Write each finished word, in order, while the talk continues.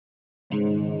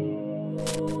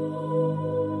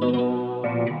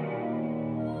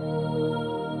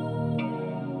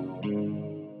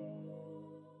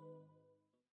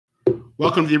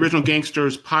Welcome to the Original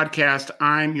Gangsters podcast.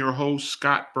 I'm your host,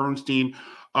 Scott Burnstein.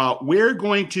 We're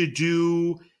going to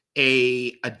do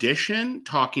a edition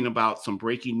talking about some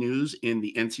breaking news in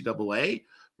the NCAA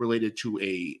related to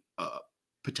a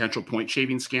potential point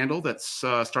shaving scandal that's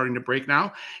starting to break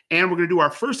now. And we're going to do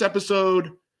our first episode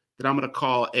that I'm going to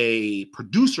call a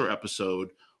producer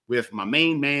episode with my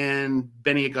main man,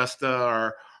 Benny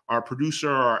Augusta, our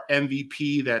producer, our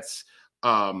MVP that's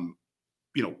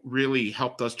really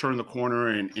helped us turn the corner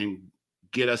and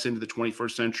get us into the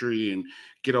 21st century and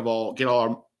get all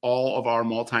of our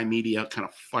multimedia kind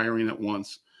of firing at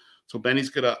once. So Benny's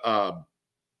gonna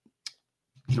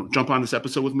jump on this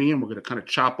episode with me, and we're gonna kind of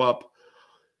chop up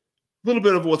a little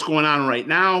bit of what's going on right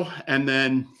now, and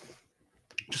then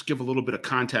just give a little bit of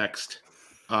context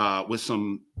with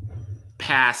some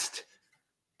past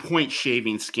point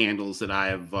shaving scandals that I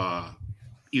have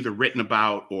either written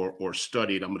about or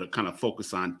studied. I'm going to kind of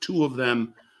focus on two of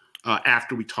them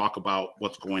after we talk about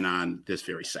what's going on this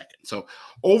very second. So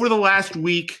over the last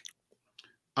week,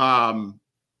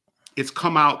 it's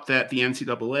come out that the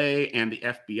NCAA and the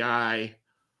FBI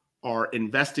are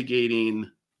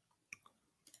investigating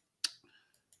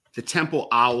the Temple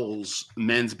Owls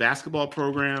men's basketball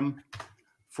program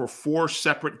for 4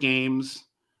 separate games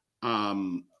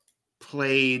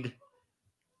played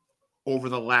over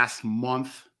the last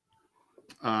month.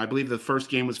 I believe the first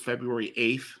game was February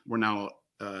 8th. We're now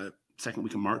second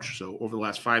week of March. So over the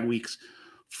last 5 weeks,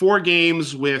 4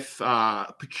 games with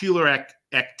peculiar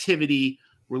activity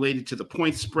related to the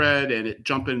point spread and it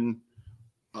jumping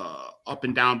up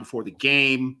and down before the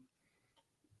game,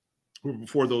 or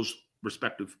before those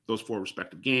 4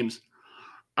 respective games.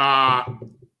 We're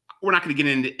not going to get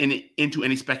into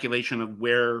any speculation of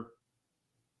where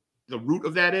the root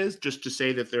of that is, just to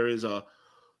say that it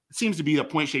seems to be a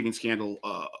point shaving scandal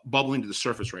bubbling to the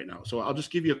surface right now. So I'll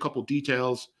just give you a couple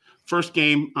details. First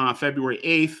game, February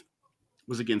 8th,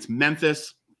 was against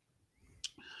Memphis.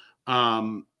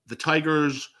 The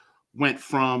Tigers went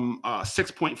from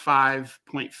 6.5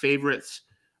 point favorites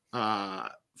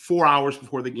 4 hours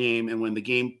before the game, and when the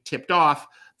game tipped off,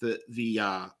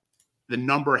 the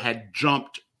number had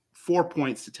jumped 4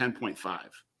 points to 10.5.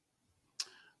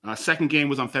 Second game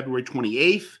was on February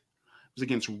 28th. It was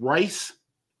against Rice.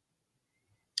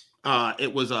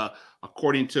 It was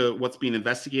according to what's being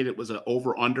investigated, it was an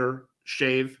over-under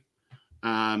shave.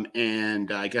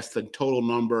 And I guess the total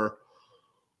number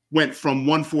went from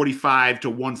 145 to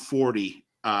 140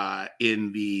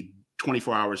 in the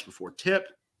 24 hours before tip.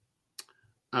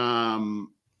 March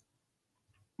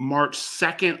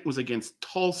 2nd was against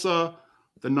Tulsa.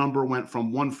 The number went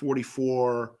from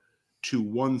 144 to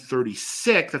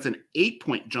 136. That's an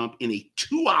 8-point jump in a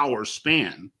 2-hour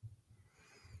span.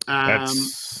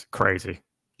 That's crazy.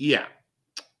 Yeah.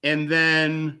 And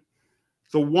then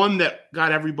the one that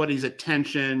got everybody's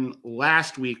attention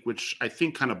last week, which I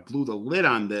think kind of blew the lid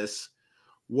on this,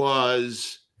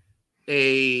 was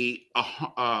a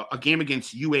game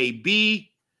against UAB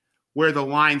where the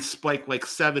line spiked like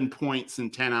 7 points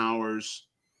in 10 hours.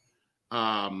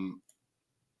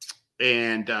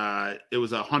 And it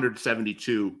was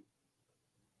 100-72.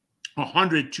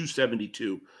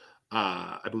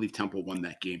 I believe Temple won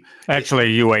that game.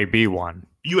 Actually, UAB won.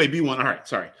 UAB won. All right,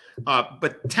 sorry.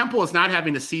 But Temple is not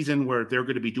having a season where they're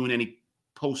going to be doing any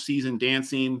postseason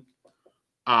dancing.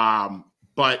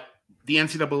 But the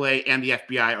NCAA and the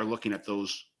FBI are looking at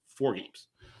those 4 games.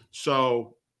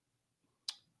 So,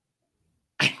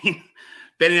 I mean,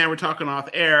 Ben and I were talking off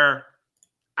air.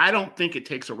 I don't think it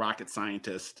takes a rocket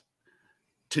scientist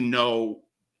to know,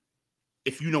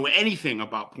 if you know anything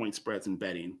about point spreads and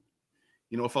betting,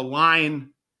 if a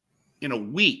line in a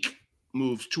week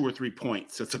moves 2 or 3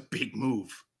 points, that's a big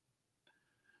move.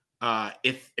 That's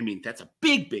a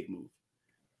big move.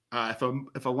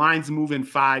 If a line's moving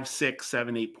 5, 6,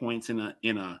 7, 8 points in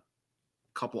a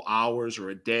couple hours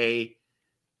or a day,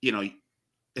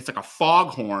 it's like a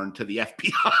foghorn to the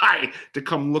FBI to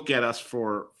come look at us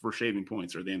for shaving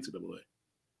points, or the NCAA.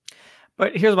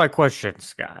 But here's my question,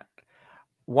 Scott.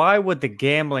 Why would the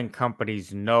gambling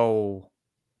companies know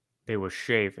they were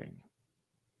shaving?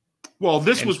 Well,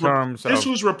 this was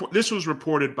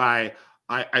reported by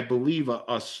I believe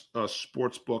a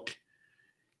sports book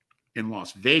in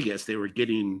Las Vegas. They were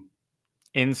getting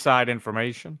inside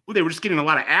information. Well, they were just getting a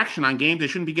lot of action on games they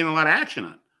shouldn't be getting a lot of action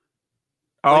on.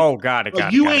 Got it.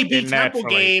 UAB Temple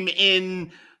game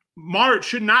in March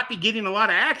should not be getting a lot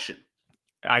of action.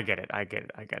 I get it.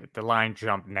 The line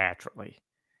jumped naturally.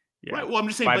 Yeah. Right. Well, I'm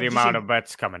just saying by the amount of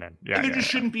bets coming in. Yeah. And there just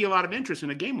shouldn't be a lot of interest in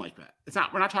a game like that.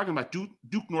 We're not talking about Duke,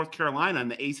 North Carolina,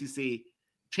 and the ACC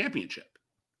championship.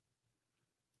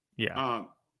 Yeah.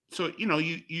 So,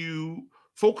 you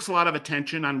focus a lot of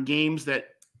attention on games that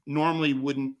normally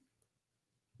wouldn't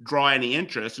draw any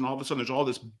interest, and all of a sudden there's all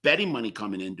this betting money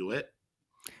coming into it.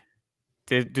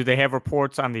 Do they have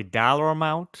reports on the dollar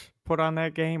amount put on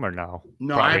that game or no?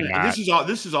 No, I Probably haven't. not.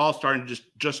 This is all starting to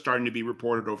just starting to be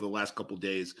reported over the last couple of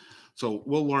days. So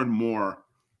we'll learn more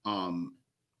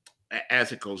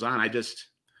as it goes on.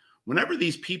 Whenever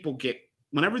these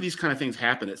kind of things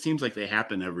happen, it seems like they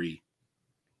happen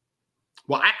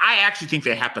I actually think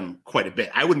they happen quite a bit.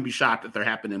 I wouldn't be shocked if they're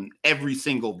happening every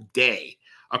single day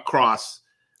across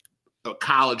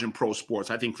college and pro sports.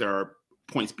 I think there are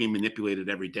points being manipulated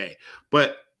every day,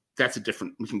 but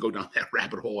we can go down that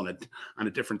rabbit hole on a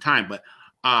different time. But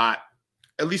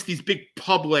at least these big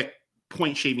public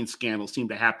point shaving scandals seem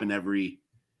to happen every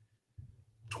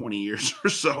 20 years or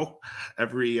so,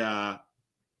 every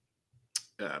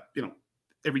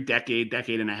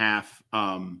decade and a half.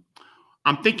 I'm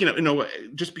thinking of,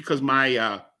 just because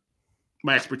my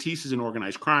expertise is in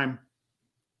organized crime.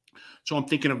 So I'm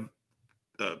thinking of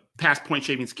past point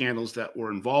shaving scandals that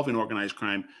were involved in organized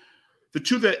crime. The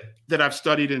two that I've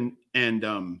studied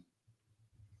and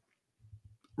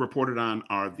reported on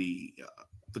are the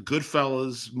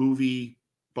Goodfellas movie,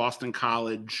 Boston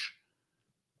College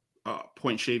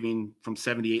point shaving from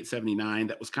 78, 79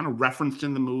 that was kind of referenced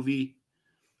in the movie.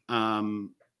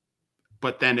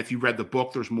 But then if you read the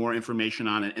book, there's more information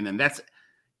on it. And then that's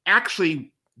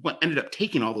actually what ended up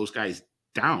taking all those guys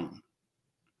down.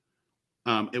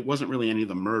 It wasn't really any of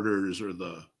the murders or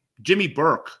the Jimmy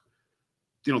Burke,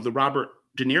 the Robert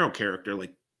De Niro character.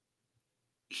 Like,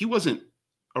 he wasn't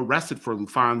arrested for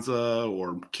Lufthansa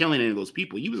or killing any of those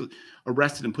people. He was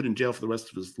arrested and put in jail for the rest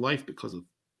of his life because of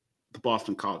the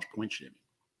Boston College point shaving.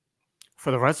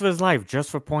 For the rest of his life, just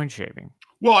for point shaving?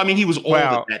 Well, I mean, he was old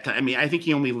at that time. I mean, I think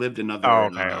he only lived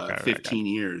another 15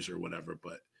 years or whatever.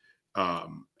 But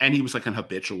and he was like an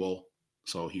habitual,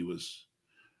 so he was.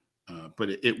 But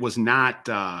it was not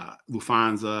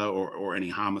Lufthansa or any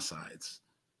homicides.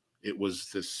 It was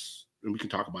this, and we can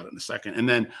talk about it in a second. And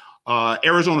then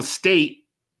Arizona State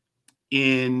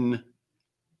in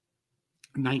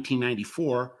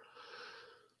 1994,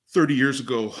 30 years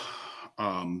ago,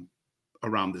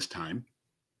 around this time,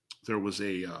 there was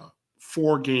a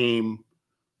 4-game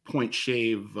point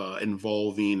shave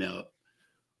involving a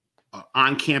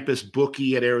on-campus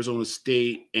bookie at Arizona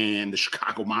State and the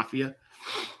Chicago Mafia.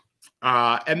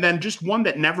 And then just one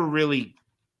that never really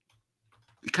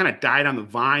kind of died on the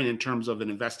vine in terms of an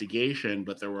investigation,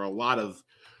 but there were a lot of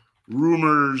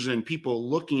rumors and people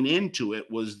looking into it,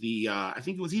 was the, I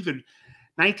think it was either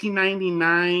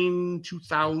 1999,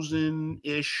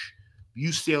 2000-ish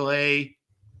UCLA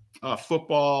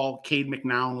football. Cade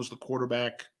McNown was the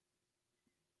quarterback.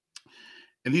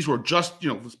 And these were just,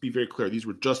 let's be very clear, these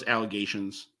were just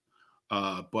allegations.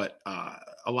 But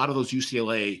a lot of those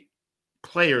UCLA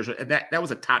players, that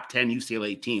was a top 10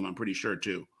 UCLA team, I'm pretty sure,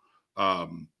 too.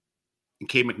 And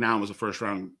Cade McNown was a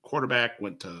first-round quarterback,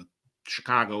 went to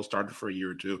Chicago, started for a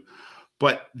year or two.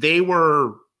 But they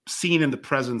were seen in the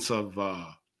presence of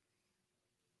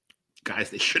guys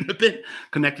they shouldn't have been,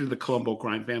 connected to the Colombo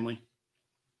crime family.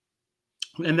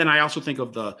 And then I also think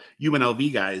of the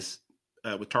UNLV guys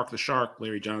with Tark the Shark,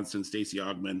 Larry Johnson, Stacey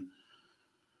Augman,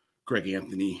 Greg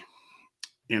Anthony,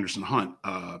 Anderson Hunt.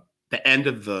 The end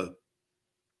of the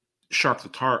Tark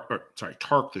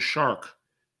the Shark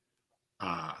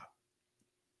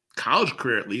college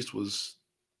career, at least, was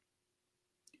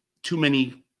too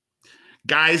many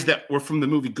guys that were from the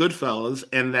movie Goodfellas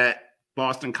and that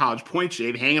Boston College point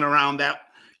shave hanging around that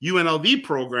UNLV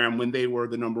program when they were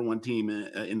the number 1 team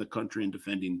in the country and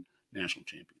defending national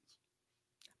champions.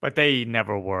 But they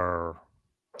never were.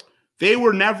 They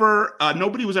were never,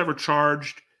 nobody was ever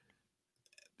charged.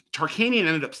 Tarkanian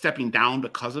ended up stepping down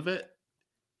because of it.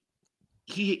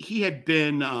 He had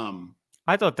been.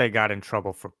 I thought they got in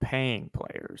trouble for paying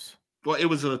players. Well, it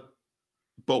was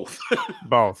both.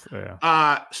 Both,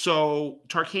 yeah. So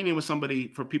Tarkanian was somebody,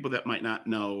 for people that might not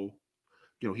know,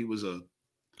 he was a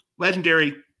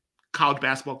legendary college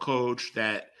basketball coach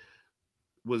that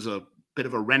was a bit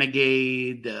of a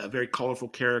renegade, a very colorful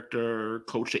character,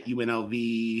 coached at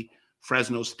UNLV,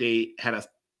 Fresno State, had a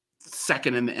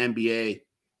second in the NBA.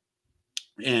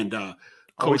 And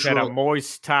Coach had a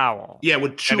moist towel. Yeah,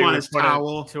 would chew on his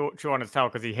towel. Chew on his towel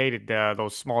because he hated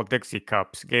those small Dixie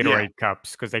cups, Gatorade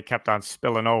cups, because they kept on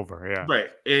spilling over. Yeah, right.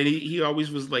 And he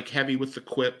always was like heavy with the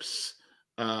quips,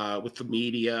 with the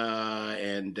media,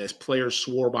 and as players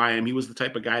swore by him. He was the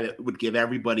type of guy that would give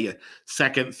everybody a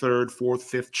second, third, fourth,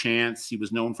 fifth chance. He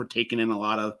was known for taking in a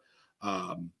lot of,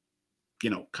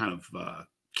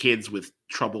 kids with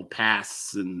troubled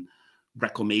pasts and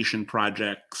reclamation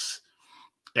projects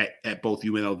at both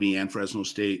UNLV and Fresno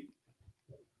State.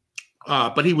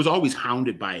 But he was always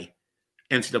hounded by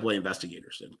NCAA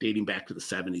investigators dating back to the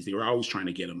 70s. They were always trying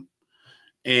to get him.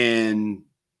 And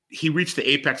he reached the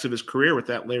apex of his career with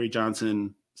that Larry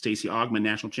Johnson, Stacey Augmon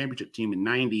national championship team in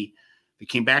 90. They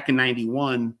came back in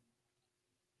 91.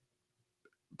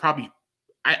 Probably,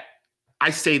 I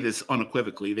say this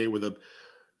unequivocally, they were the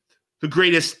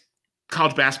greatest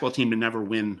college basketball team to never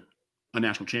win a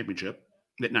national championship,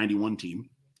 that 91 team,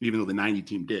 even though the 90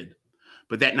 team did.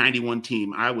 But that 91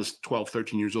 team, I was 12,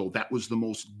 13 years old. That was the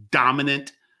most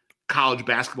dominant college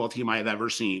basketball team I have ever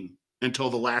seen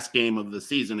until the last game of the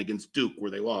season against Duke,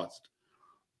 where they lost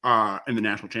in the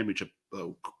national championship,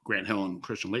 Grant Hill and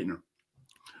Christian Laettner.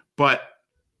 But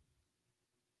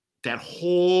that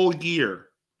whole year,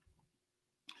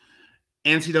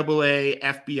 NCAA,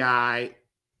 FBI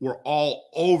were all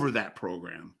over that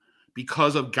program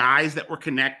because of guys that were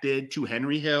connected to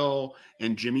Henry Hill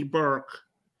and Jimmy Burke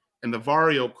and the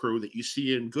Vario crew that you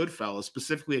see in Goodfellas,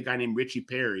 specifically a guy named Richie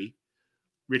Perry.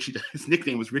 His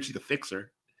nickname was Richie the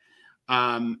Fixer.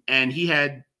 And he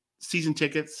had season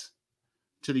tickets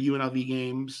to the UNLV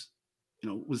games,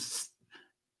 was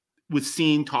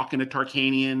seen talking to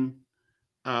Tarkanian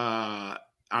on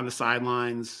the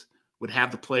sidelines, would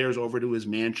have the players over to his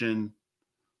mansion.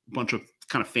 A bunch of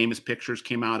kind of famous pictures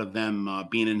came out of them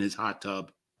being in his hot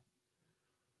tub.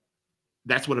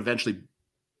 That's what eventually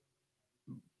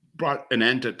brought an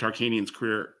end to Tarkanian's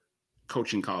career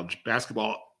coaching college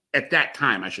basketball at that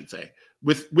time, I should say,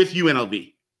 with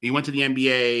UNLV. He went to the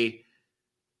NBA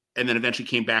and then eventually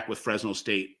came back with Fresno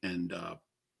State and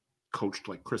coached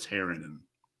like Chris Herron and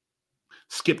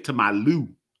Skip to my Lou,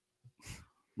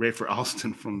 Rayford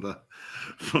Alston from the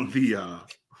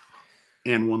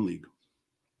and one league.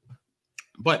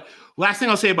 But last thing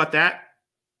I'll say about that,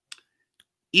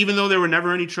 even though there were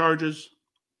never any charges,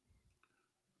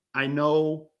 I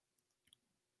know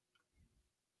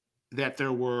that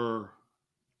there were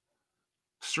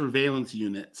surveillance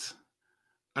units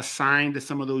assigned to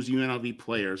some of those UNLV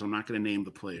players. I'm not going to name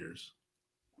the players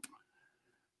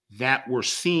that were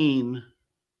seen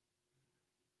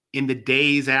in the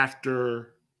days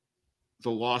after the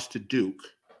loss to Duke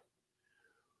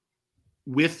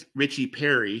with Richie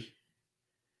Perry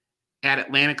at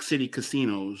Atlantic City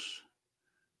casinos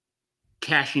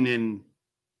cashing in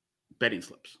betting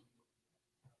slips.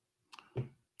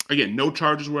 Again, no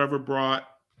charges were ever brought.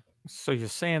 So you're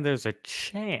saying there's a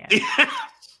chance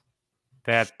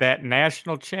that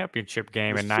national championship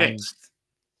game in 90,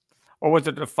 or was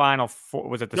it the final four?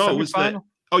 Was it the semifinal?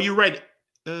 Oh, you're right.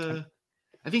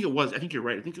 I think it was. I think you're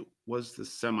right. I think it was the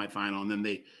semifinal, and then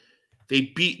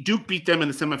Duke beat them in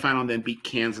the semifinal, and then beat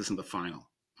Kansas in the final.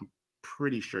 I'm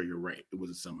pretty sure you're right. It was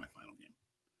a semifinal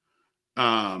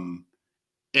game.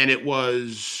 And it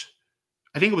was,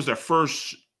 I think it was their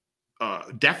first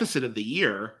deficit of the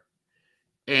year,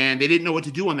 and they didn't know what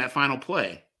to do on that final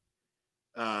play.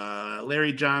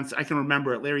 Larry Johnson, I can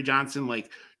remember it. Larry Johnson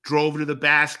drove to the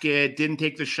basket, didn't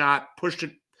take the shot, pushed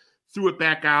it, threw it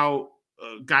back out.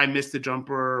 Guy missed the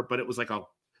jumper, but it was a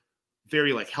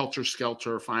very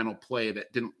helter-skelter final play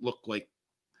that didn't look like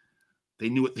they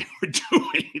knew what they were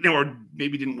doing, or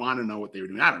maybe didn't want to know what they were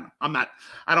doing. I don't know.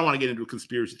 I don't want to get into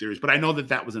conspiracy theories, but I know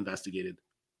that was investigated.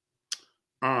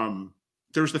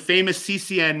 There's the famous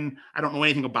CCN. I don't know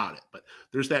anything about it, but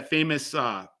there's that famous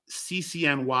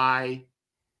CCNY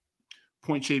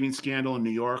point shaving scandal in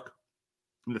New York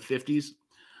in the 50s.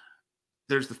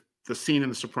 There's the scene in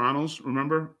The Sopranos.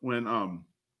 Remember when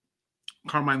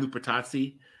Carmine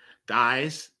Lupertazzi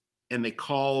dies and they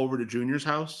call over to Junior's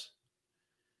house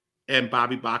and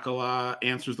Bobby Bacala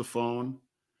answers the phone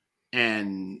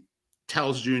and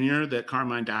tells Junior that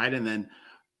Carmine died. And then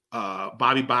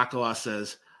Bobby Bacala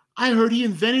says, "I heard he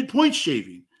invented point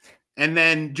shaving." And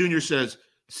then Junior says,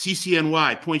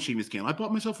 "CCNY, point shaving scandal. I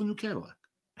bought myself a new Cadillac."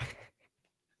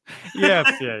 Yes,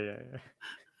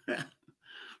 yeah.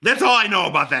 That's all I know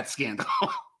about that scandal.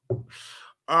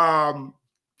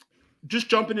 Just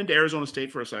jumping into Arizona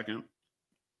State for a second.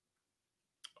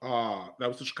 That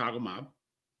was the Chicago mob.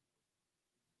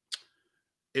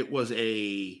 It was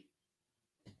a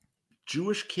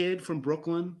Jewish kid from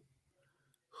Brooklyn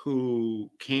who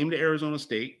came to Arizona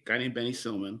State, a guy named Benny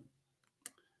Silman,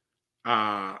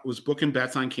 was booking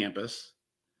bets on campus.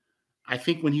 I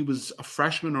think when he was a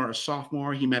freshman or a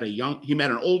sophomore, he met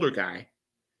an older guy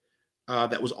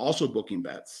that was also booking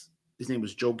bets. His name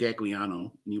was Joe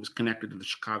Gagliano, and he was connected to the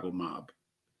Chicago mob,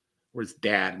 where his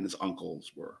dad and his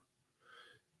uncles were.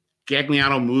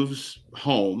 Gagliano moves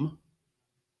home,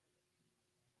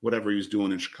 whatever he was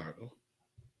doing in Chicago.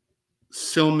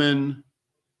 Silman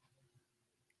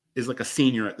is like a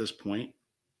senior at this point,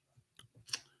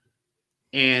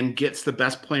 and gets the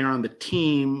best player on the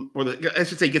team, or I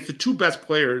should say, gets the 2 best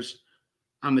players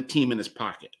on the team in his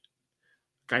pocket.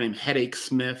 A guy named Headache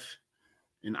Smith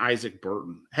and Isaac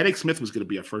Burton. Headache Smith was going to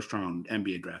be a first-round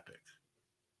NBA draft pick.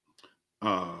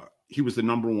 He was the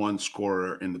 #1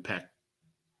 scorer in the Pac.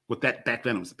 With that back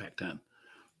then, it was the Pac-10.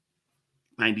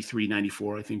 93,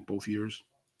 94, I think, both years.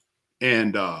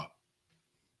 And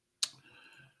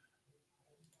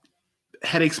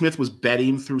Headache Smith was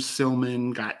betting through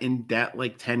Silman, got in debt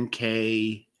like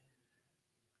 $10K.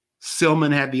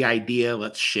 Silman had the idea,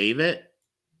 let's shave it,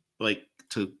 like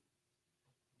to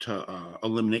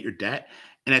eliminate your debt.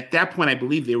 And at that point, I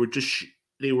believe they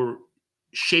were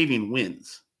shaving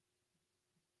wins.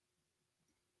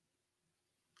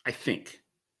 I think.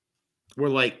 Where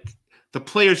like the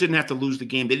players didn't have to lose the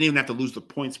game. They didn't even have to lose the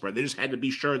point spread. They just had to be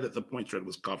sure that the point spread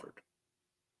was covered.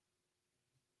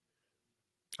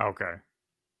 Okay.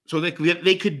 So they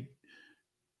could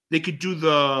do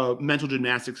the mental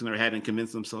gymnastics in their head and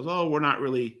convince themselves, oh, we're not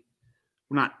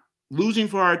losing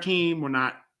for our team.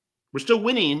 We're still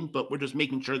winning, but we're just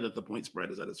making sure that the point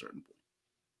spread is at a certain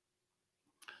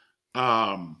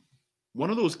point. One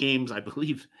of those games, I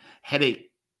believe,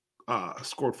 Headache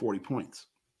scored 40 points.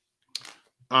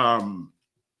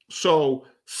 So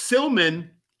Silman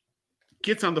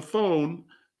gets on the phone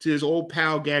to his old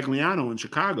pal Gagliano in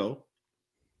Chicago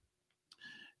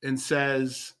and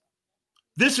says,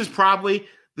 this is probably,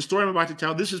 the story I'm about to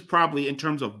tell, this is probably, in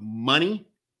terms of money,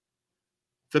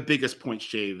 the biggest point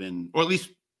shave or at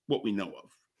least what we know of,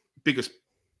 biggest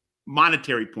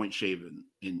monetary point shave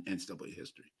in NCAA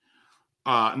history.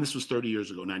 And this was 30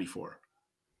 years ago, 94.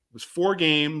 It was 4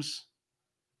 games.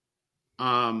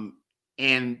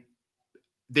 And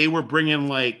they were bringing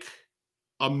like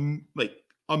 $1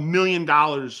 million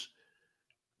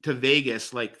to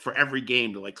Vegas, like for every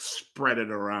game to like spread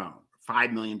it around.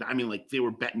 $5 million. I mean, like they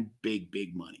were betting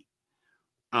big money.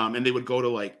 And they would go to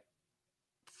like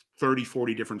 30,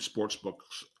 40 different sports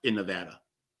books in Nevada.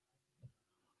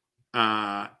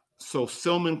 So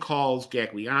Silman calls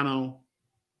Gagliano.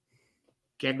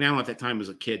 Gagliano at that time was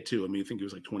a kid too. I mean, I think he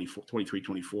was like 24, 23,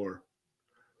 24.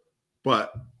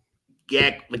 But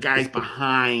the guys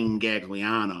behind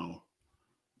Gagliano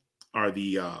are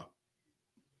the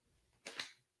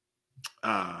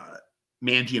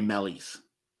Mangiamellis,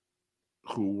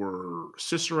 who were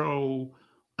Cicero,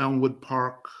 Elmwood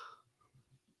Park,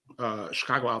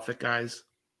 Chicago outfit guys,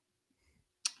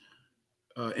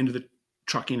 into the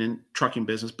trucking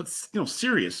business, but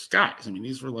serious guys. I mean,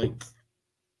 these were like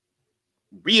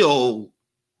real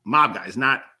mob guys,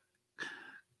 not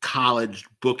college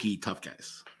bookie tough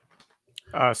guys.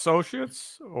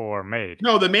 Associates or made?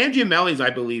 No, the Mangiamellis, I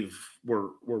believe,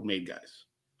 were made guys,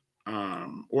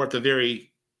 or at the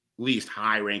very least,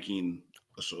 high-ranking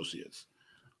associates.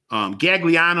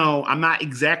 Gagliano, I'm not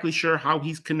exactly sure how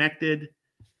he's connected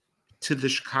to the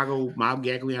Chicago mob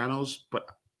Gaglianos, but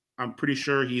I'm pretty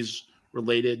sure he's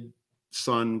related,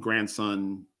 son,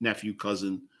 grandson, nephew,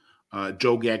 cousin.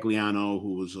 Joe Gagliano,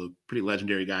 who was a pretty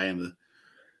legendary guy in the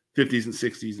 50s and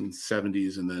 60s and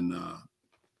 70s, and then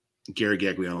Gary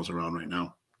Gagliano's around right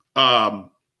now.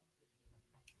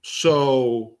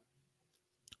 So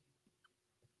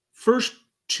first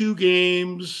 2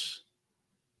 games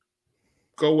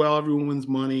go well, everyone wins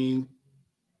money.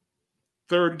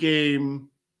 3rd game,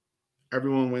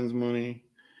 everyone wins money.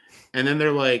 And then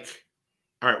they're like,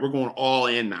 all right, we're going all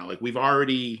in now. Like, we've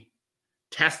already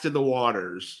tested the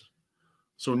waters.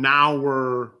 So now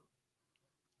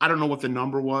I don't know what the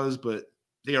number was, but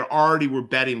we're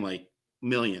betting like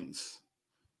millions.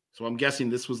 So I'm guessing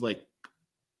this was like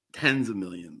tens of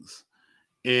millions.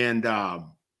 And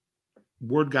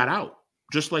word got out,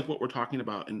 just like what we're talking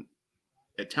about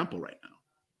at Temple right now,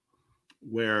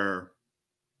 where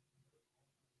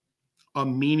a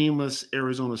meaningless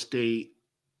Arizona State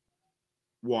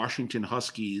Washington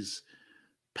Huskies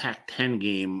Pac-10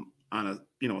 game on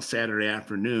a Saturday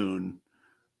afternoon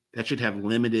that should have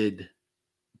limited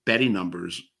betting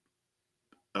numbers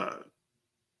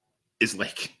is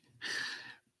like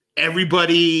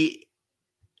everybody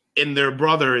and their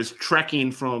brother is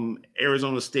trekking from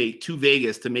Arizona State to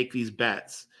Vegas to make these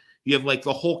bets. You have like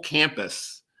the whole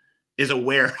campus is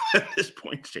aware that this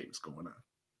point change is going on.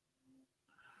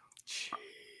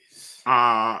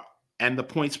 Jeez. And the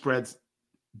point spreads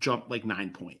jumped like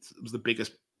 9 points. It was the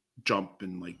biggest jump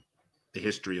in like the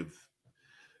history of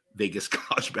Vegas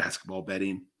college basketball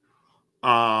betting.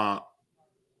 And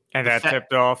that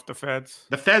tipped off the feds?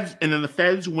 The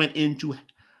feds went into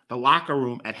the locker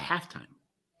room at halftime.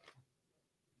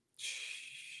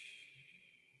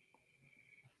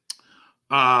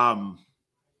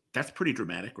 That's pretty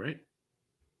dramatic, right?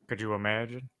 Could you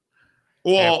imagine?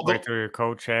 Well, Halfway through your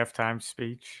coach halftime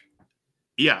speech.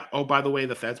 yeah. Oh, by the way,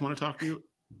 the feds want to talk to you.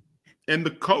 And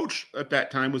the coach at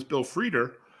that time was Bill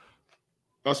Frieder.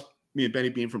 Me and Benny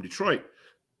being from Detroit.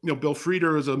 Bill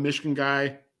Frieder is a Michigan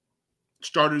guy.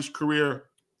 Started his career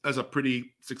as a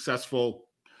pretty successful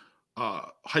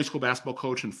high school basketball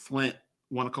coach in Flint.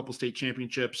 Won a couple state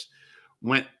championships.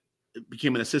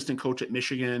 Became an assistant coach at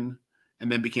Michigan,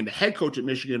 and then became the head coach at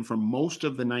Michigan for most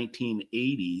of the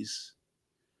 1980s.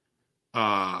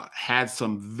 Had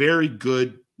some very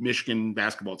good Michigan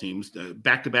basketball teams,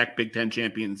 back-to-back Big Ten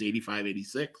champions, 85,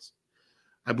 86.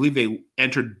 I believe they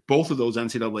entered both of those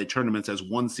NCAA tournaments as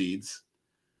 1 seeds.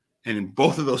 And in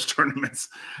both of those tournaments,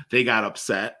 they got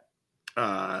upset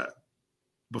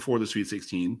before the Sweet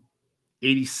 16.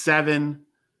 87,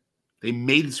 they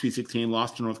made the Sweet 16,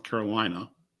 lost to North Carolina.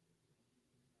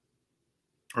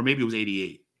 Or maybe it was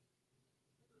 88.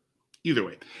 Either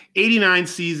way. 89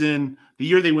 season, the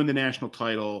year they win the national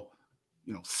title,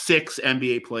 6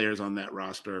 NBA players on that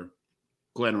roster.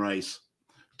 Glenn Rice,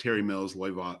 Terry Mills, Loy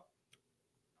Vaught,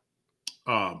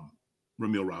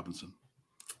 Ramil Robinson.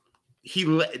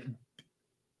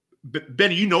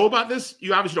 Benny, you know about this?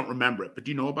 You obviously don't remember it, but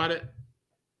do you know about it?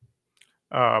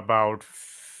 About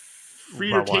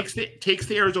Frieder takes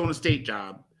the Arizona State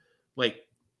job like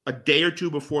a day or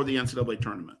two before the NCAA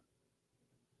tournament.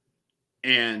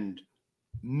 And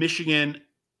Michigan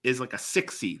is like a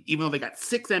 6 seed, even though they got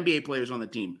 6 NBA players on the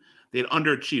team. They had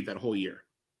underachieved that whole year.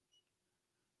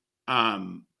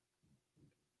 And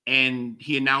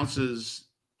he announces,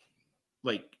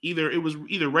 it was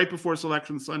either right before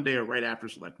Selection Sunday or right after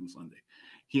Selection Sunday.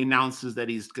 He announces that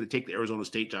he's going to take the Arizona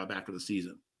State job after the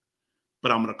season,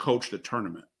 but I'm going to coach the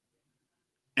tournament.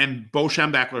 And Bo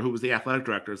Schembechler, who was the athletic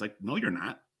director, is like, no, you're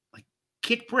not.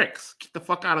 Kick bricks. Get the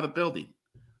fuck out of the building.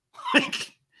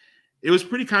 It was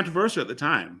pretty controversial at the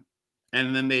time.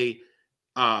 And then they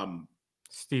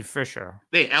Steve Fisher.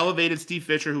 They elevated Steve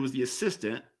Fisher, who was the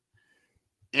assistant.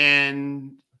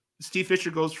 And Steve Fisher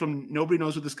goes from nobody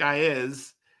knows who this guy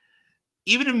is.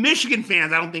 Even in Michigan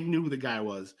fans, I don't think knew who the guy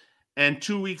was. And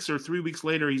 2 weeks or 3 weeks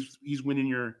later, he's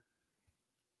winning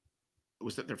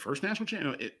was that their first national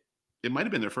championship? It might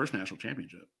have been their first national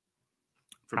championship.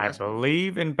 I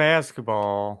believe in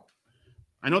basketball.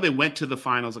 I know they went to the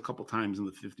finals a couple times in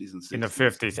the 50s and 60s. In the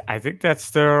 50s. I think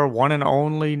that's their one and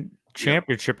only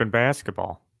championship in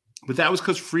basketball. But that was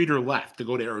because Frieder left to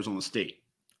go to Arizona State.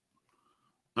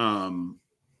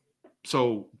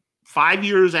 So 5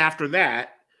 years after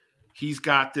that, he's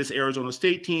got this Arizona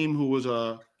State team who was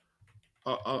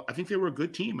I think they were a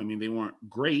good team. I mean, they weren't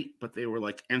great, but they were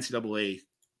like NCAA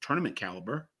tournament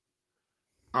caliber.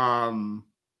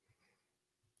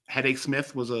 Headache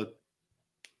Smith was a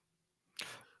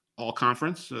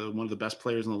all-conference, one of the best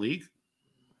players in the league.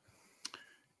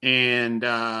 And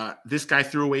this guy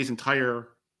threw away his entire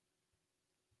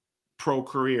pro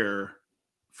career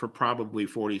for probably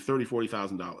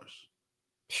 $40,000.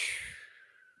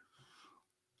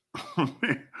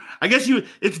 I guess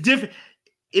it's different.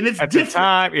 And it's at different. The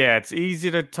time, yeah, it's easy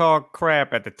to talk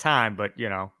crap at the time, but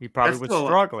he probably was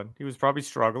struggling. He was probably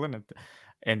struggling,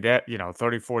 and that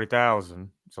 $30,000-$40,000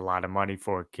 is a lot of money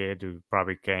for a kid who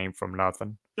probably came from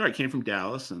nothing. Right, came from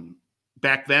Dallas, and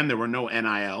back then there were no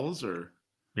NILs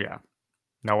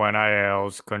no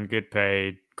NILs, couldn't get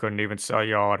paid, couldn't even sell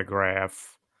your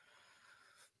autograph.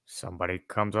 Somebody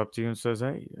comes up to you and says,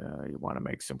 "Hey, you want to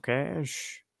make some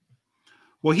cash?"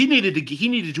 Well, he needed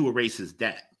to erase his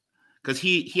debt because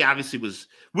he obviously was.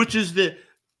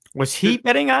 Was he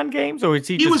betting on games, or was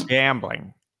he just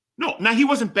gambling? No, he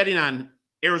wasn't betting on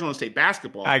Arizona State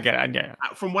basketball. I get it. Yeah.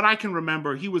 From what I can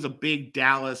remember, he was a big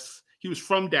Dallas. He was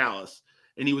from Dallas,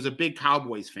 and he was a big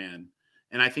Cowboys fan.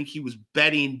 And I think he was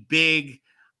betting big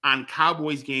on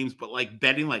Cowboys games, but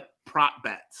betting prop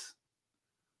bets,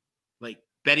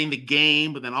 betting the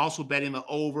game, but then also betting the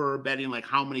over, betting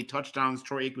how many touchdowns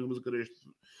Troy Aikman was going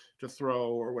to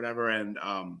throw or whatever. And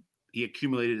he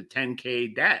accumulated a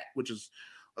 $10K debt, which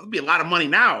would be a lot of money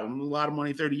now, a lot of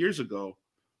money 30 years ago.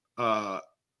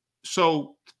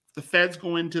 So the feds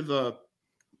go into the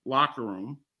locker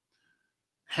room.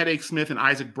 Headache Smith and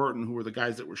Isaac Burton, who were the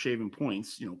guys that were shaving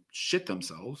points, shit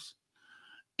themselves.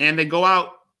 And they go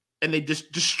out and they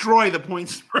just destroy the point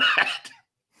spread.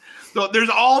 So there's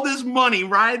all this money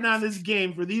riding on this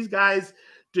game for these guys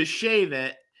to shave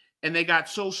it. And they got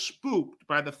so spooked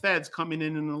by the feds coming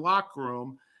in the locker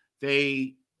room,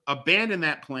 they abandon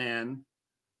that plan,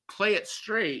 play it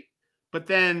straight. But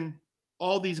then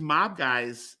all these mob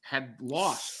guys had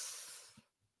lost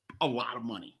a lot of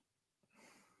money.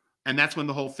 And that's when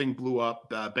the whole thing blew up.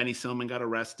 Benny Silman got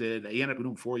arrested. He ended up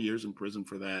doing 4 years in prison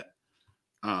for that.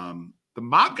 The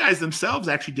mob guys themselves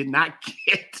actually did not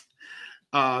get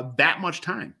that much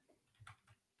time.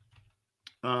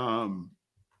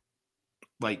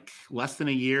 Like less than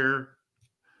a year.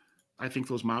 I think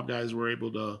those mob guys were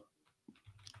able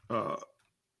to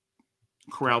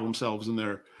corral themselves in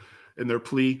their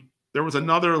plea. There was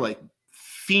another like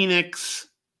Phoenix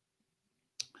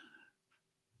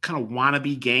kind of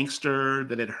wannabe gangster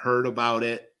that had heard about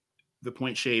it, the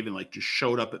point shave, and like just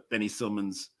showed up at Benny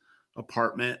Silman's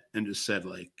apartment and just said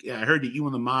like, yeah, I heard that you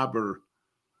and the mob are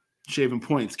shaving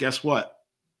points. Guess what?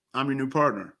 I'm your new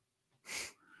partner.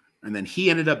 And then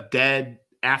he ended up dead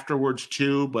afterwards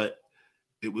too, but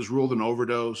it was ruled an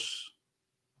overdose.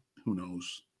 Who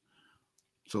knows?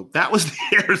 So that was the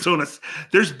Arizona.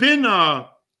 There's been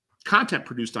content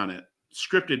produced on it,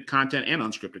 scripted content and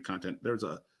unscripted content. There's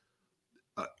a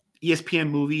ESPN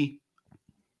movie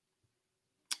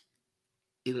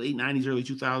in the late 90s, early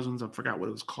 2000s. I forgot what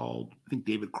it was called. I think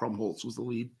David Krumholtz was the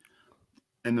lead.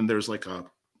 And then there's like a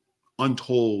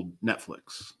Untold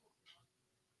Netflix.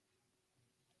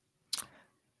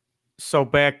 So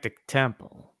back to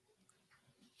Temple.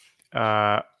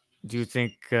 Do you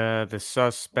think the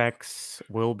suspects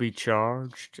will be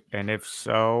charged? And if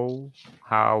so,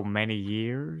 how many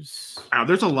years?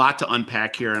 There's a lot to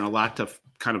unpack here and a lot to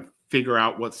kind of figure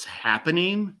out what's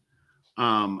happening.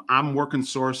 I'm working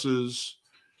sources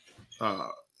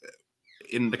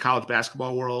in the college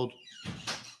basketball world.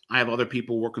 I have other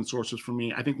people working sources for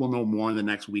me. I think we'll know more in the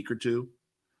next week or two.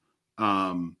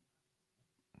 I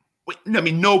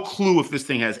mean, no clue if this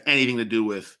thing has anything to do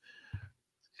with,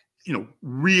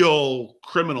 real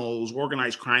criminals,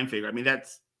 organized crime figure. I mean,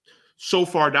 that's so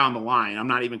far down the line. I'm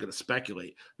not even going to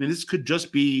speculate. I mean, this could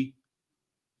just be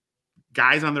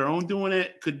guys on their own doing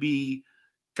it. Could be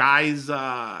guys,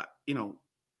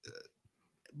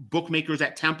 bookmakers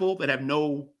at Temple that have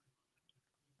no,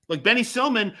 like Benny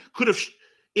Silman could have,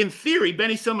 in theory,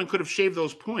 Benny Silman could have shaved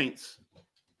those points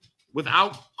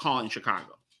without calling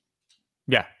Chicago.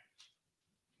 Yeah.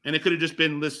 And it could have just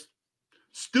been this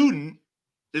student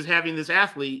is having this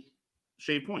athlete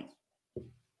shave points.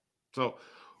 So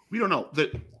we don't know.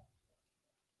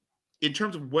 In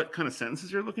terms of what kind of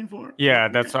sentences you're looking for? Yeah,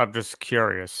 I'm just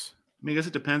curious. I mean, I guess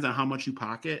it depends on how much you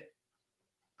pocket,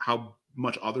 how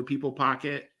much other people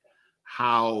pocket,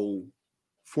 how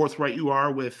forthright you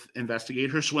are with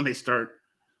investigators when they start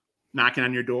knocking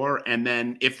on your door. And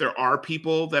then if there are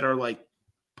people that are like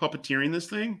puppeteering this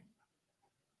thing,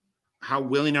 how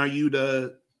willing are you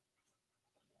to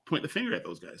point the finger at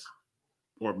those guys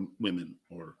or women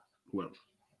or whoever?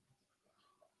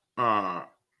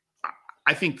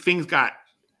 I think things got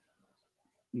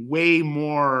way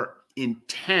more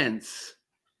intense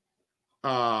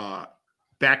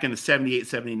back in the 78,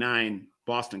 79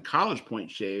 Boston College point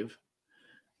shave,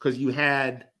 because you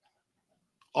had,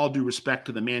 all due respect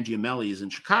to the Mangiamellis in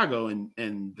Chicago and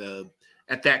the,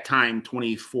 at that time,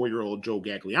 24-year-old Joe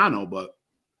Gagliano, but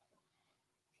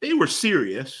they were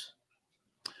serious.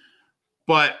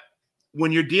 But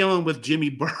when you're dealing with Jimmy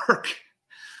Burke,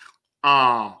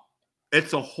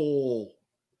 it's a whole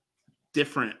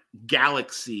different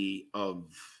galaxy of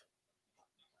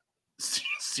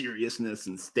seriousness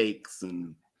and stakes,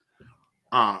 and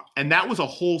that was a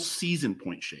whole season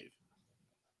point shave.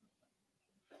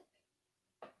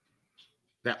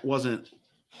 That wasn't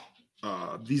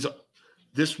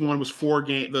this one was 4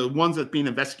 games. The ones that's being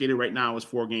investigated right now is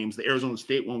 4 games. The Arizona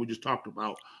State one we just talked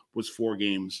about was 4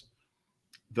 games.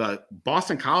 The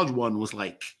Boston College one was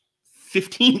like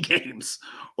 15 games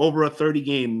over a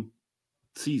 30-game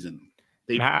season.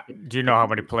 Do you know how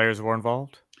many players were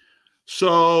involved?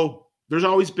 So there's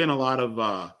always been a lot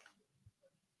of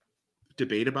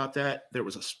debate about that. There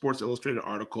was a Sports Illustrated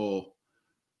article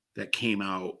that came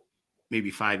out maybe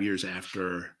 5 years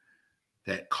after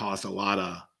that caused a lot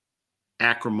of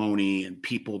acrimony and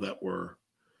people that were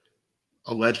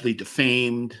allegedly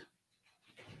defamed,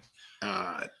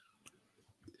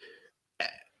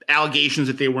 allegations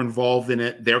that they were involved in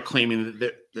it. They're claiming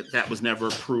that was never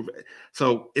proven.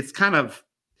 So it's kind of,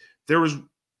 there was,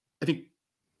 I think,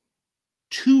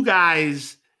 2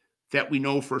 guys that we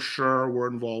know for sure were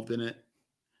involved in it.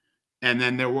 And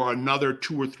then there were another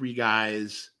 2 or 3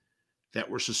 guys that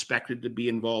were suspected to be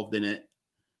involved in it,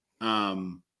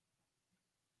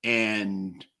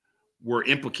 and were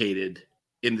implicated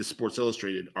in the Sports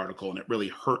Illustrated article, and it really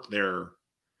hurt their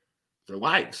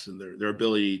lives and their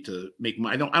ability to make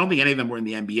money. I don't think any of them were in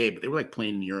the NBA, but they were like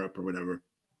playing in Europe or whatever.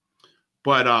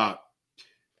 But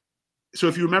so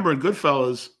if you remember in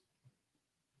Goodfellas,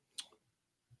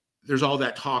 there's all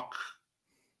that talk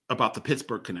about the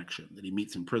Pittsburgh connection that he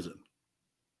meets in prison.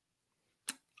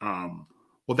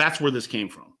 Well, that's where this came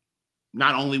from.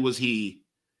 Not only was he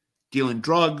dealing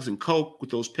drugs and coke with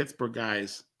those Pittsburgh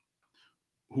guys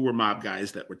who were mob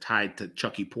guys that were tied to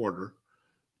Chucky Porter.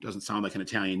 Doesn't sound like an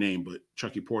Italian name, but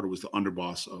Chucky Porter was the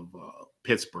underboss of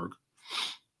Pittsburgh.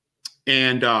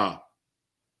 And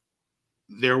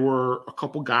there were a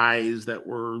couple guys that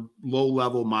were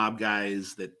low-level mob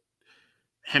guys that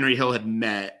Henry Hill had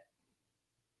met,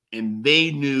 and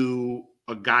they knew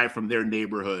a guy from their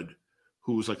neighborhood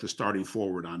who was like the starting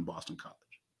forward on Boston College.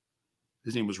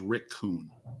 His name was Rick Kuhn.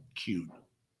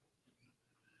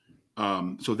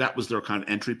 So that was their kind of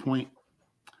entry point.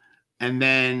 And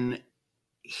then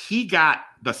he got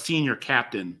the senior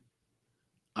captain.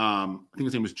 I think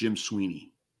his name was Jim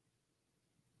Sweeney.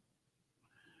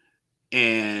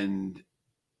 And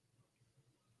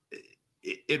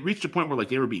it reached a point where like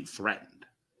they were being threatened.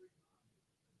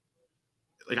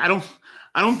 Like I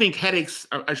don't think Headaches.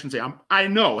 I shouldn't say. I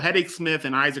know Headache Smith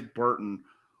and Isaac Burton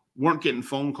weren't getting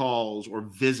phone calls or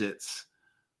visits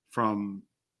from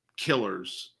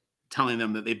killers telling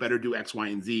them that they better do X, Y,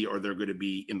 and Z or they're going to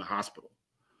be in the hospital.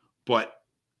 But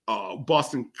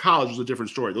Boston College was a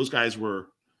different story. Those guys were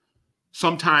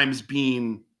sometimes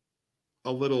being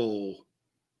a little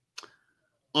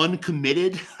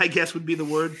uncommitted, I guess would be the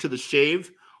word, to the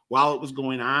shave while it was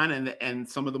going on. And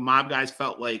some of the mob guys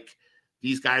felt like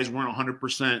these guys weren't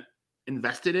 100%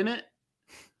 invested in it.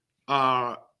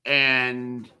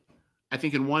 And I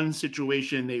think in one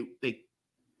situation,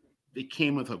 they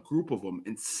came with a group of them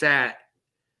and sat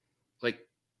like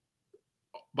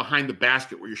behind the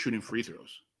basket where you're shooting free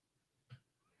throws.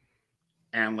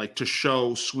 And like to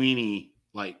show Sweeney,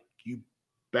 like, you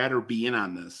better be in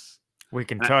on this. We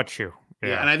can touch you.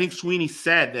 Yeah. And I think Sweeney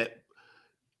said that,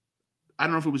 I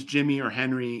don't know if it was Jimmy or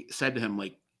Henry said to him,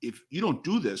 like, if you don't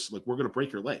do this, like, we're going to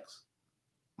break your legs.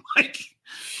 Like,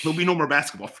 there'll be no more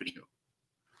basketball for you.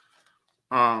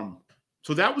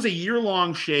 So that was a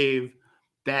year-long shave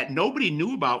that nobody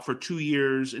knew about for 2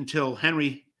 years until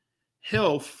Henry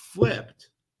Hill flipped.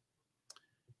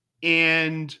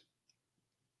 And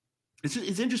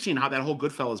it's interesting how that whole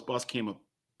Goodfellas bust came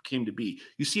to be.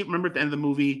 You see it, remember at the end of the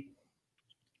movie,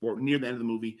 or near the end of the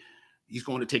movie, he's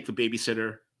going to take the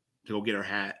babysitter to go get her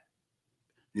hat.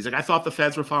 He's like, I thought the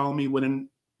feds were following me, when in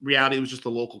reality it was just the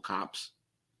local cops.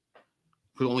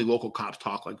 Because only local cops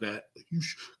talk like that. Like,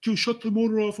 you shut the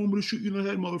motor off, I'm going to shoot you in the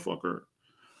head, motherfucker.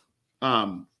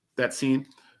 That scene.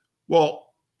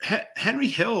 Well, Henry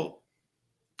Hill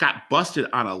got busted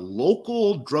on a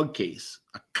local drug case,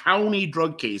 a county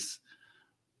drug case,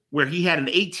 where he had an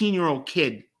 18-year-old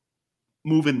kid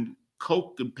moving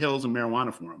coke and pills and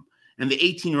marijuana for him. And the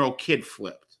 18-year-old kid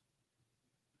flipped.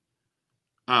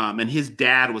 And his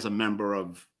dad was a member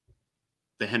of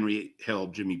the Henry Hill,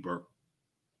 Jimmy Burke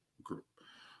group.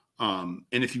 And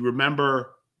if you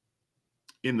remember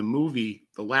in the movie,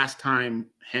 the last time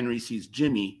Henry sees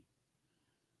Jimmy,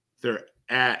 they're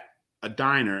at a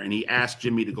diner and he asked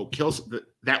Jimmy to go kill.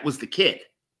 That was the kid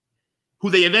who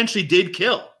they eventually did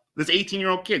kill. This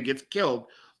 18-year-old kid gets killed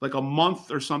like a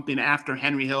month or something after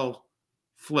Henry Hill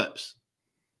flips.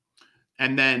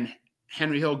 And then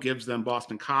Henry Hill gives them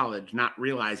Boston College, not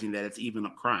realizing that it's even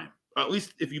a crime. Or at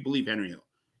least if you believe Henry Hill.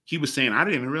 He was saying, I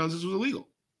didn't even realize this was illegal.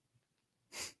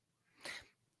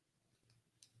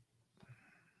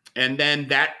 And then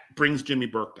that brings Jimmy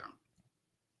Burke down.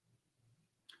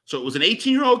 So it was an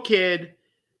 18-year-old kid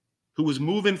who was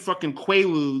moving fucking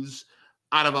Quaaludes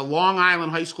out of a Long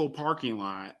Island high school parking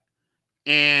lot,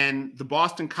 and the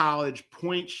Boston College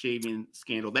point shaving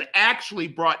scandal that actually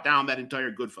brought down that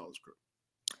entire Goodfellas crew.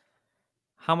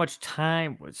 How much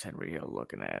time was Henry Hill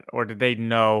looking at? Or did they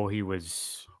know he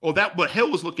was... Oh, but Hill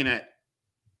was looking at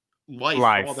life.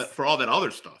 For all that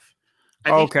other stuff.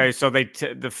 Okay, so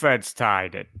the feds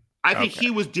tied it. I think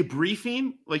he was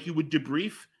debriefing, like you would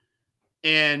debrief,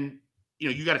 and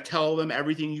you got to tell them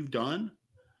everything you've done.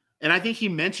 And I think he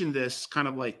mentioned this kind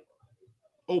of like,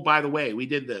 oh, by the way, we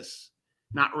did this,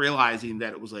 not realizing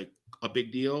that it was like a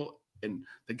big deal. And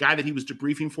the guy that he was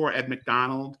debriefing for, Ed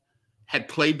McDonald, had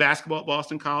played basketball at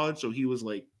Boston College, so he was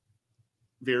like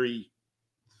very,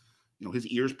 his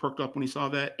ears perked up when he saw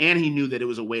that, and he knew that it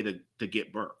was a way to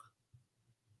get Burke.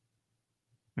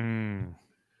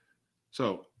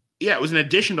 So yeah, it was in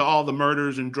addition to all the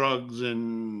murders and drugs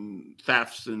and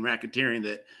thefts and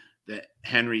racketeering that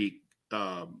Henry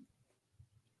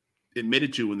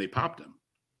admitted to when they popped him.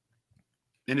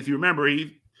 And if you remember,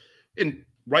 and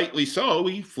rightly so,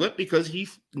 he flipped because he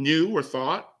knew or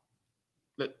thought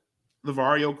that the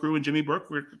Vario crew and Jimmy Burke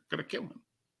were going to kill him.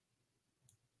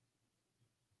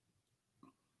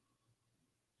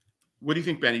 What do you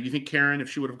think, Benny? Do you think Karen, if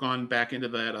she would have gone back into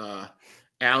that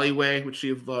alleyway, would she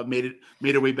have made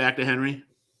her way back to Henry?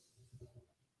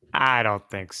 I don't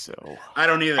think so. I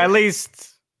don't either. At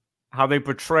least how they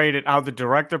portrayed it, how the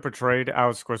director portrayed it,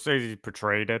 how Scorsese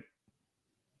portrayed it.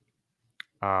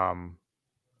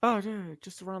 Oh, dude,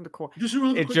 just around the corner. Just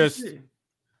around the corner.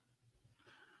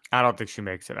 I don't think she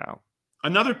makes it out.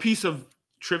 Another piece of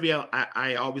trivia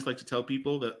I always like to tell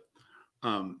people that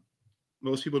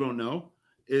most people don't know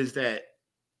is that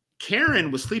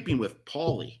Karen was sleeping with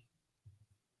Paulie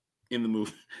in the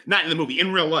movie. Not in the movie,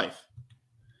 in real life.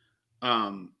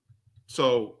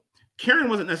 So Karen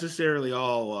wasn't necessarily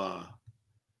all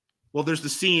well, there's the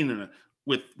scene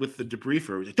with the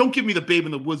debriefer. Like, don't give me the babe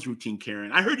in the woods routine,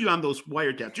 Karen. I heard you on those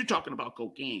wiretaps. You're talking about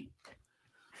cocaine.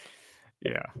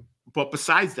 Yeah. But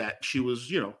besides that, she was,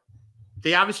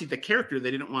 they obviously, the character,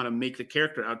 they didn't want to make the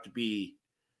character out to be,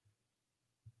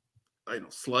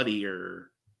 slutty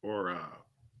or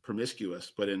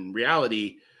promiscuous. But in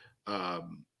reality, that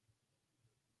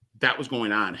was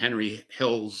going on. Henry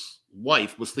Hill's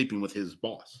wife was sleeping with his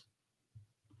boss.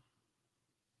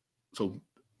 So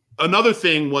another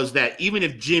thing was that even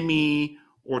if Jimmy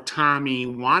or Tommy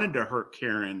wanted to hurt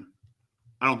Karen,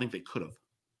 I don't think they could have.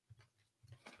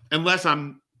 Unless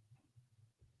I'm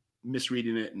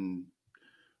misreading it and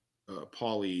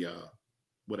Paulie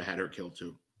would have had her killed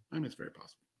too. I mean, it's very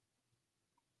possible.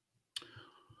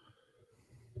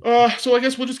 So I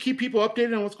guess we'll just keep people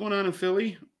updated on what's going on in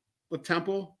Philly with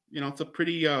Temple. It's a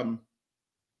pretty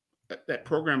that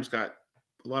program's got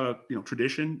a lot of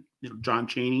tradition. John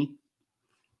Chaney.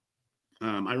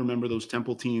 I remember those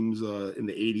Temple teams in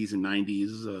the 80s and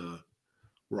 90s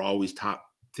were always top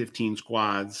 15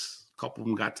 squads. A couple of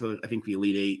them got to, I think, the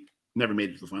Elite Eight. Never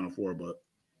made it to the Final Four, but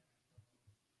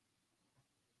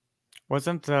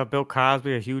wasn't Bill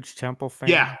Cosby a huge Temple fan?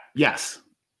 Yeah. Yes.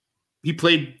 He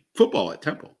played football at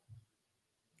Temple.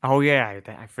 Oh yeah,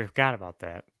 I forgot about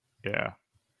that. Yeah.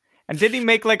 And did he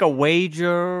make like a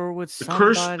wager with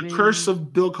somebody? The curse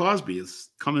of Bill Cosby is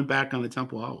coming back on the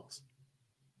Temple Owls.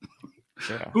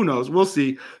 Yeah. Who knows? We'll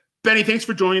see. Benny, thanks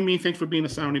for joining me. Thanks for being a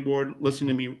sounding board,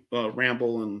 listening to me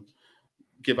ramble and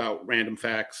give out random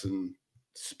facts and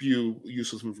spew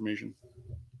useless information.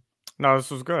 No,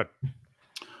 this was good.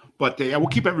 But yeah, we'll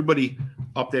keep everybody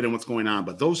updated on what's going on.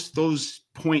 But those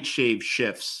point shave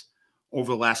shifts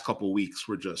over the last couple of weeks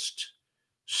were just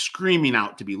screaming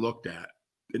out to be looked at.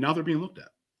 And now they're being looked at.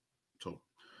 So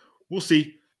we'll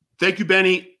see. Thank you,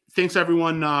 Benny. Thanks,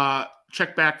 everyone.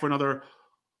 Check back for another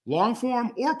long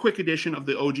form or quick edition of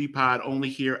the OG Pod only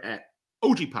here at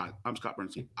OG Pod. I'm Scott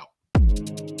Burnstein. Out.